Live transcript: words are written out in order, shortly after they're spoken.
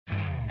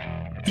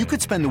You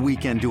could spend the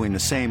weekend doing the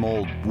same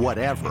old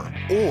whatever,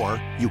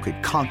 or you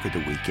could conquer the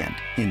weekend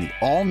in the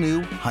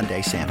all-new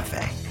Hyundai Santa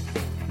Fe.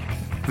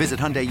 Visit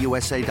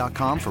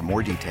HyundaiUSA.com for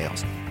more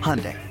details.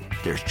 Hyundai,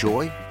 there's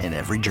joy in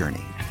every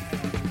journey.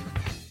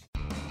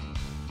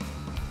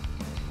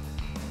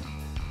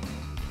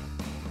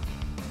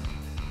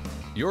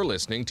 You're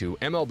listening to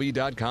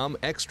MLB.com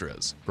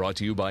Extras, brought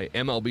to you by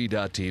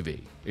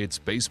MLB.tv. It's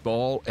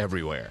baseball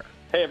everywhere.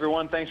 Hey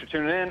everyone, thanks for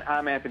tuning in.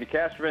 I'm Anthony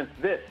Castrovince.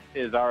 This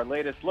is our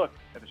latest look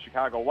at the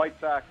Chicago White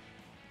Sox,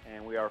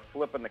 and we are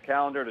flipping the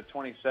calendar to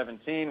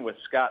 2017 with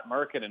Scott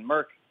Merkin. And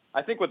Merk,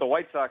 I think with the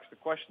White Sox, the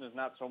question is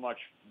not so much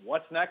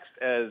what's next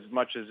as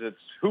much as it's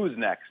who's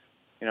next.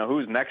 You know,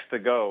 who's next to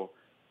go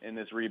in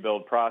this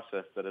rebuild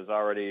process that has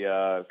already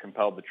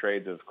compelled the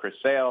trades of Chris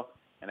Sale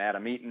and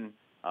Adam Eaton.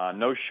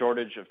 No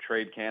shortage of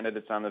trade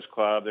candidates on this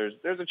club.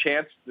 There's a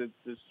chance that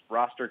this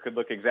roster could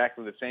look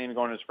exactly the same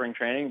going into spring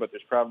training, but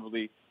there's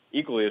probably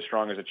equally as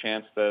strong as a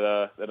chance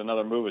that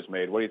another move is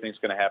made. What do you think is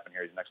going to happen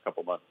here in the next couple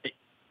of months?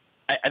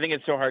 I think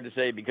it's so hard to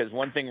say because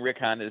one thing Rick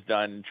Hahn has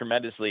done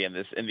tremendously in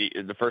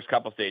the first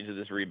couple stages of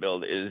this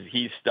rebuild is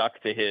he's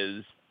stuck to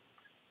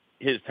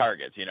his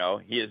targets. You know,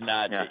 he is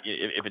not. Yeah.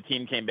 If a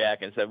team came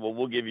back and said, "Well,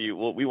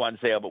 we want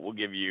Sale, but we'll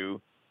give you,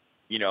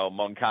 you know,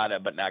 Moncada,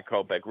 but not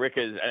Kopech." Rick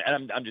is,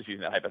 and I'm just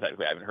using that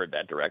hypothetically. I haven't heard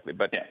that directly,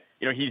 but yeah.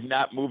 You know, he's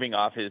not moving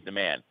off his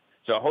demand.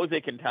 So Jose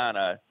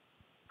Quintana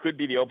could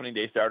be the opening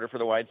day starter for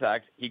the White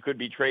Sox. He could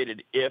be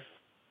traded if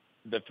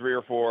the 3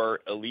 or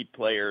 4 elite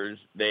players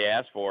they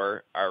ask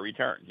for are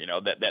returned. You know,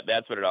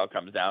 that's what it all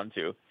comes down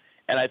to.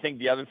 And I think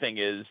the other thing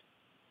is,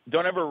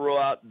 don't ever rule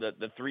out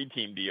the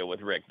 3-team deal with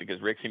Rick, because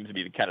Rick seems to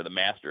be kind of the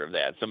master of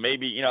that. So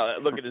maybe, you know,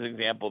 look at this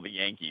example, the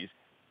Yankees.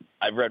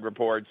 I've read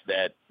reports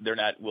that they're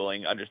not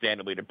willing,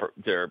 understandably,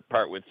 to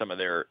part with some of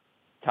their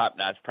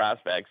top-notch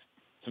prospects.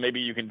 So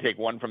maybe you can take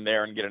one from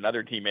there and get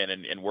another team in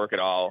and work it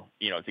all,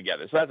 you know,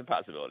 together. So that's a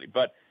possibility.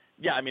 But,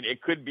 yeah, I mean, it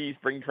could be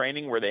spring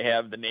training where they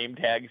have the name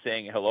tag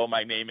saying, "Hello,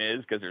 my name is,"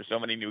 because there's so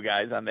many new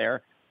guys on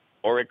there.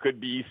 Or it could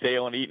be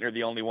Sale and Eaton are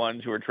the only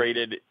ones who are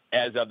traded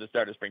as of the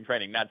start of spring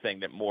training. Not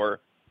saying that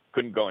more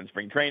couldn't go in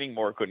spring training,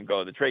 more couldn't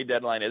go at the trade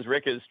deadline. As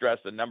Rick has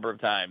stressed a number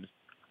of times,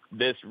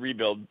 this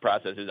rebuild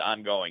process is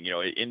ongoing, you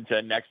know,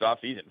 into next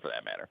offseason for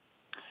that matter.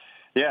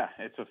 Yeah,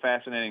 it's a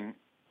fascinating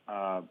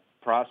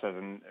process.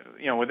 And,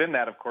 you know, within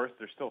that, of course,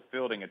 they're still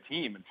fielding a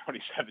team in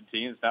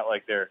 2017. It's not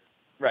like they're,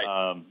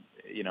 right.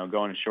 You know,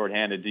 going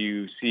shorthanded. Do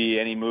you see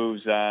any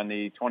moves on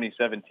the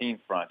 2017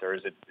 front, or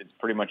is it's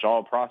pretty much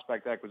all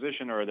prospect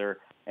acquisition, or are there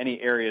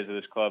any areas of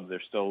this club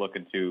they're still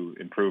looking to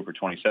improve for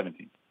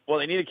 2017? Well,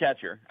 they need a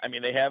catcher. I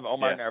mean, they have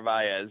Omar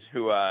Narvaez,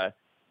 who had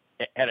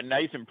a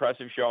nice,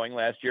 impressive showing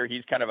last year.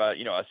 He's kind of a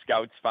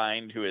scout's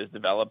find who has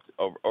developed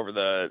over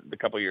the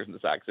couple of years in the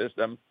Sox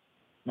system.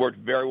 Worked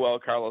very well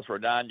with Carlos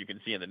Rodon. You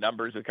can see in the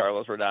numbers with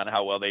Carlos Rodon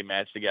how well they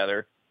match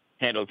together.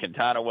 Handled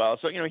Quintana well.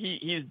 So, you know,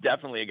 he's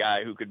definitely a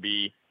guy who could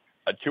be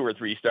a 2 or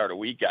 3 start a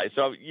week guy.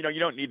 So, you know, you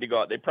don't need to go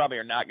out. They probably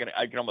are not going to,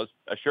 I can almost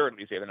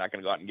assuredly say they're not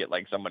going to go out and get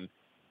like someone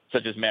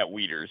such as Matt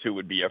Wieters, who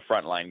would be a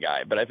frontline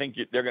guy. But I think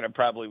they're going to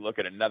probably look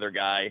at another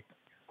guy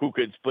who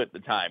could split the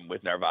time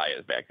with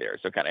Narvaez back there.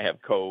 So kind of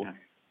have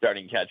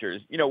co-starting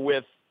catchers. You know,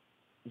 with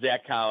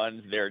Zach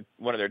Collins, they're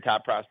one of their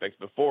top prospects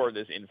before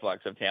this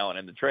influx of talent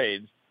in the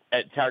trades,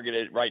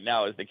 targeted right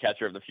now as the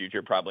catcher of the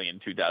future, probably in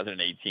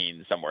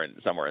 2018,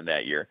 somewhere in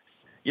that year.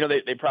 You know,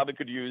 they probably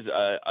could use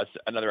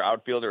another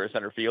outfielder or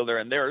center fielder,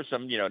 and there are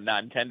some, you know,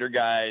 non-tender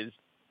guys,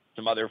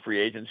 some other free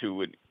agents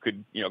who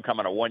could, you know, come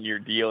on a 1-year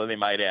deal and they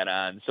might add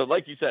on. So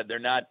like you said,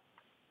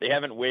 they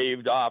haven't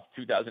waived off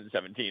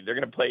 2017. They're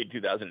going to play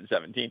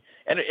 2017.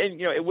 And,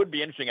 you know, it would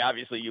be interesting.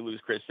 Obviously, you lose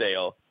Chris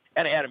Sale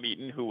and Adam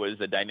Eaton, who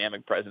was a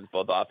dynamic presence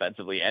both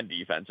offensively and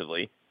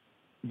defensively.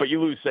 But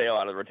you lose Sale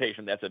out of the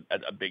rotation. That's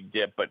a big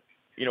dip. But,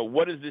 you know,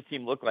 what does this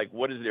team look like?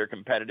 What is their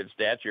competitive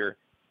stature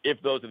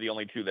if those are the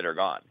only 2 that are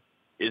gone?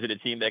 Is it a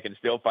team that can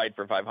still fight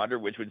for 500,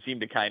 which would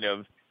seem to kind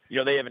of, you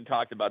know, they haven't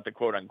talked about the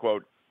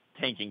quote-unquote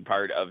tanking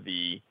part of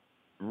the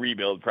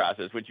rebuild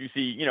process, which you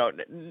see, you know,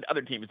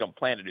 other teams don't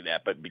plan to do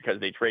that, but because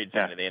they trade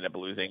something, they end up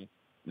losing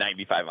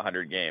 95,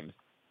 100 games.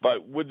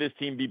 But would this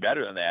team be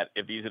better than that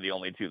if these are the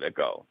only 2 that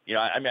go? You know,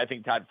 I mean, I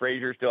think Todd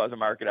Frazier still has a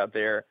market out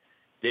there.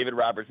 David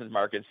Robertson's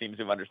market seems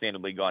to have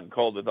understandably gone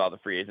cold with all the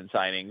free agent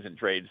signings and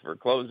trades for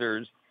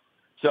closers.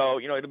 So,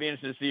 you know, it'll be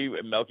interesting to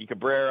see Melky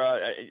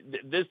Cabrera.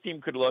 This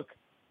team could look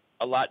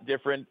a lot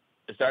different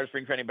at the start of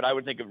spring training, but I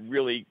would think it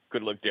really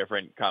could look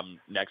different come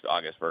next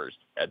August 1st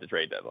at the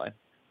trade deadline.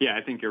 Yeah,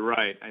 I think you're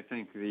right. I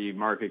think the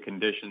market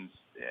conditions,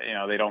 you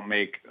know, they don't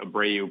make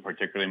Abreu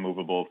particularly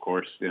movable, of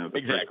course, you know,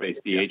 the first base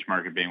DH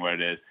market being what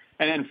it is.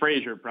 And then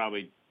Frazier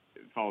probably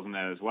falls in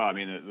that as well. I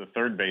mean, the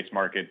third base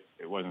market,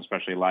 it wasn't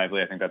especially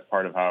lively. I think that's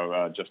part of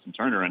how Justin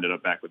Turner ended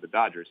up back with the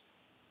Dodgers.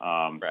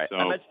 Right. So,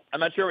 I'm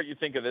not sure what you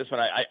think of this one.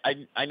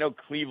 I know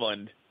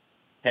Cleveland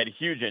had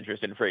huge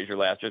interest in Frazier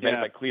last year.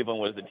 Like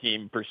Cleveland was the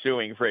team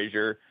pursuing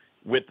Frazier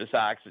with the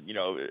Sox, you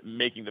know,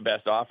 making the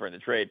best offer in the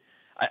trade.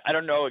 I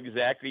don't know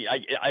exactly.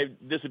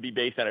 This would be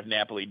based on if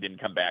Napoli didn't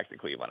come back to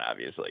Cleveland,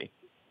 obviously.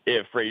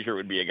 if Frazier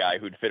would be a guy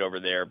who'd fit over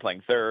there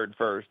playing third,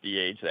 first,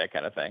 DH, that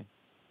kind of thing.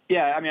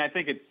 Yeah, I mean, I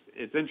think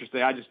it's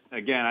interesting. I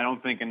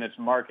don't think in this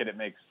market it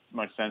makes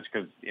much sense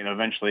because,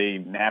 eventually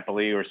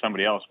Napoli or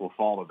somebody else will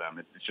fall to them.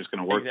 It's just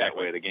going to work that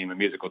way, the game of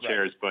musical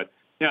chairs. Right. But,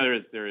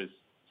 there is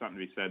something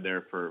to be said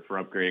there for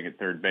upgrading at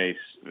third base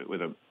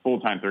with a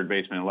full-time third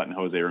baseman and letting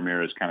Jose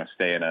Ramirez kind of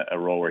stay in a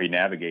role where he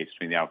navigates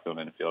between the outfield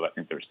and the field. I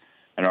think there's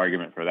an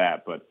argument for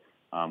that. But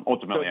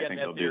ultimately, I think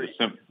they'll do the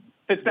simple.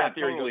 It's not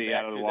totally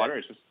out of the water.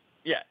 It's just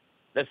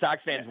the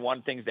Sox fans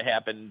want things to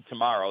happen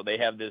tomorrow. They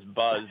have this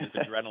buzz, this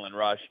adrenaline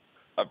rush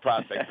of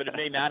prospects, but it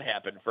may not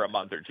happen for a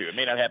month or two. It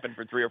may not happen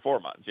for 3 or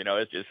 4 months.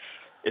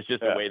 It's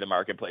just the way the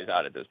market plays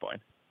out at this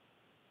point.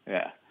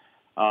 Yeah.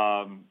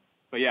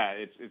 But yeah,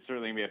 it's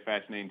certainly gonna be a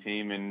fascinating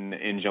team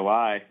in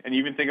July. And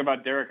even think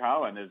about Derek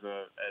Holland as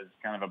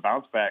kind of a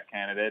bounce back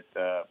candidate,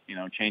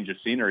 change of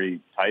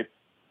scenery type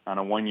on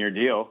a 1-year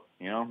deal.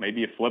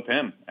 Maybe you flip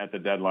him at the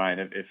deadline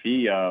if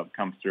he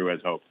comes through as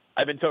hoped.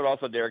 I've been told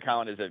also Derek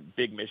Holland is a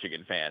big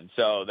Michigan fan,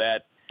 so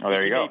that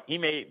there you go. He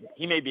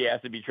may be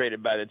asked to be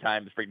traded by the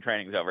time spring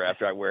training's over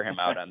after I wear him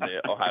out on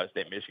the Ohio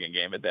State-Michigan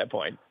game at that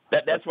point.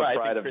 That's why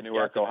I think Chris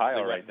Newark,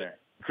 Ohio, right there.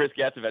 Chris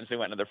Getz eventually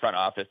went into the front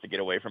office to get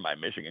away from my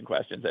Michigan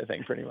questions, I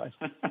think, pretty much.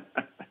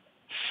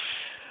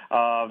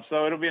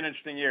 So it'll be an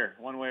interesting year,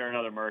 one way or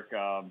another,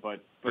 Merck.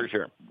 But for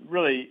sure.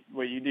 Really,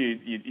 what you do,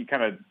 you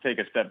kind of take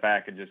a step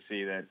back and just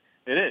see that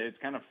it's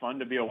kind of fun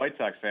to be a White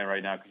Sox fan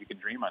right now because you can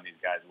dream on these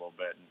guys a little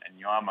bit. And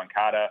Yoan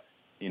Moncada,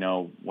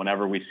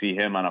 whenever we see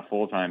him on a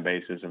full-time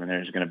basis, I mean,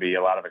 there's going to be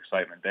a lot of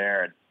excitement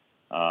there.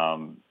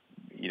 And,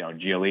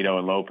 Giolito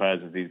and Lopez,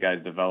 as these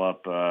guys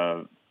develop,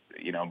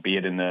 be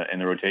it in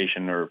the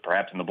rotation or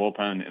perhaps in the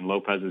bullpen. In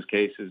Lopez's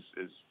case, is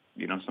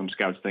some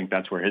scouts think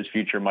that's where his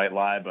future might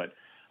lie. But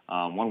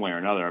one way or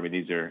another, I mean,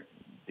 these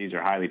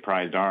are highly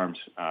prized arms.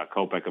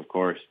 Kopech, of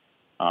course.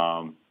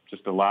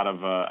 Just a lot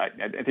of I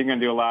think I'm going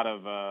to do a lot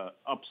of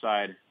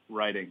upside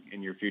writing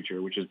in your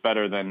future, which is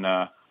better than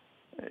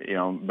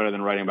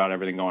writing about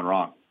everything going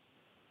wrong.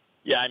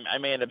 Yeah, I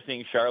may end up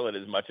seeing Charlotte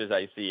as much as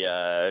I see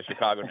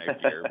Chicago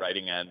next year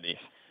writing on the.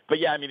 But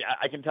yeah, I mean,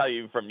 I can tell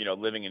you from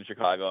living in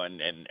Chicago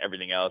and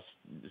everything else,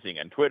 seeing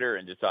on Twitter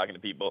and just talking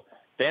to people,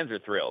 fans are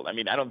thrilled. I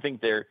mean, I don't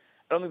think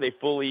they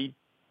fully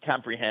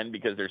comprehend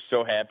because they're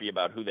so happy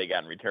about who they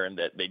got in return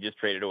that they just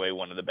traded away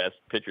one of the best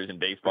pitchers in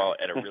baseball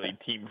at a really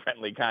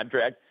team-friendly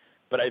contract.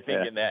 But I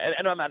think in that,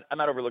 and I'm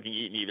not overlooking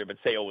Eaton either, but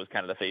Sale was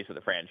kind of the face of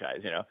the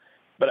franchise,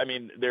 But I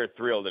mean, they're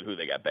thrilled at who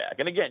they got back.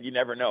 And again, you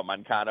never know.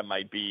 Moncada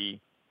might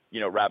be,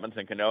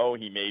 Robinson Cano.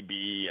 He may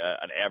be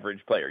an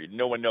average player.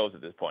 No one knows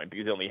at this point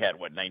because he only had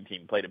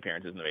 19 plate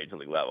appearances in the major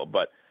league level.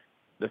 But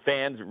the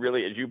fans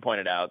really, as you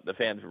pointed out, the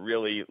fans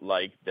really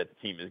like that the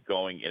team is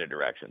going in a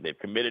direction. They've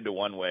committed to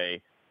one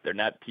way. They're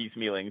not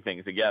piecemealing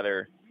things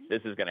together.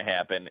 This is going to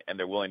happen, and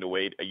they're willing to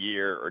wait a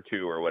year or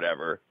two or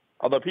whatever.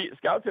 Although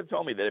scouts have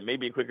told me that it may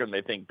be quicker than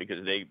they think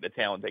because the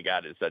talent they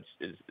got is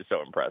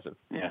so impressive.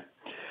 Yeah.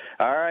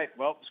 All right.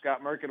 Well,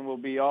 Scott Merkin will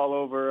be all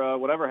over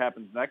whatever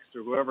happens next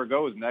or whoever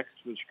goes next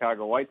for the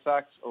Chicago White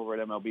Sox over at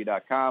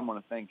MLB.com. I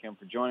want to thank him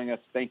for joining us.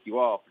 Thank you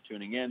all for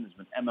tuning in. This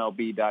has been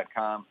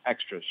MLB.com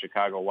Extra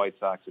Chicago White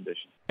Sox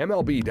edition.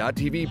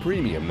 MLB.tv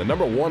Premium, the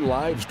 #1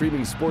 live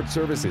streaming sports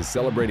service, is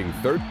celebrating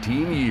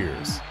 13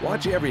 years.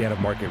 Watch every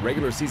out-of-market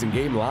regular season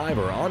game live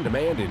or on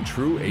demand in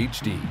true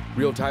HD.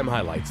 Real-time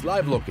highlights,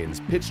 live look-ins,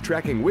 pitch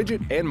tracking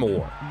widget, and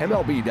more.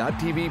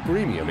 MLB.tv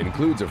Premium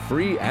includes a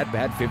free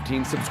At-Bat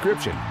 15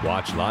 subscription.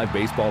 Watch live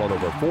baseball on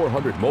over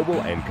 400 mobile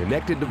and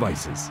connected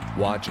devices.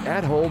 Watch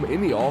at home, in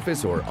the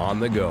office, or on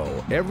the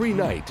go every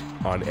night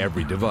on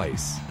every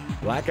device.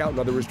 Blackout and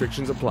other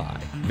restrictions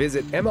apply.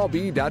 Visit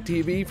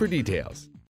MLB.tv for details.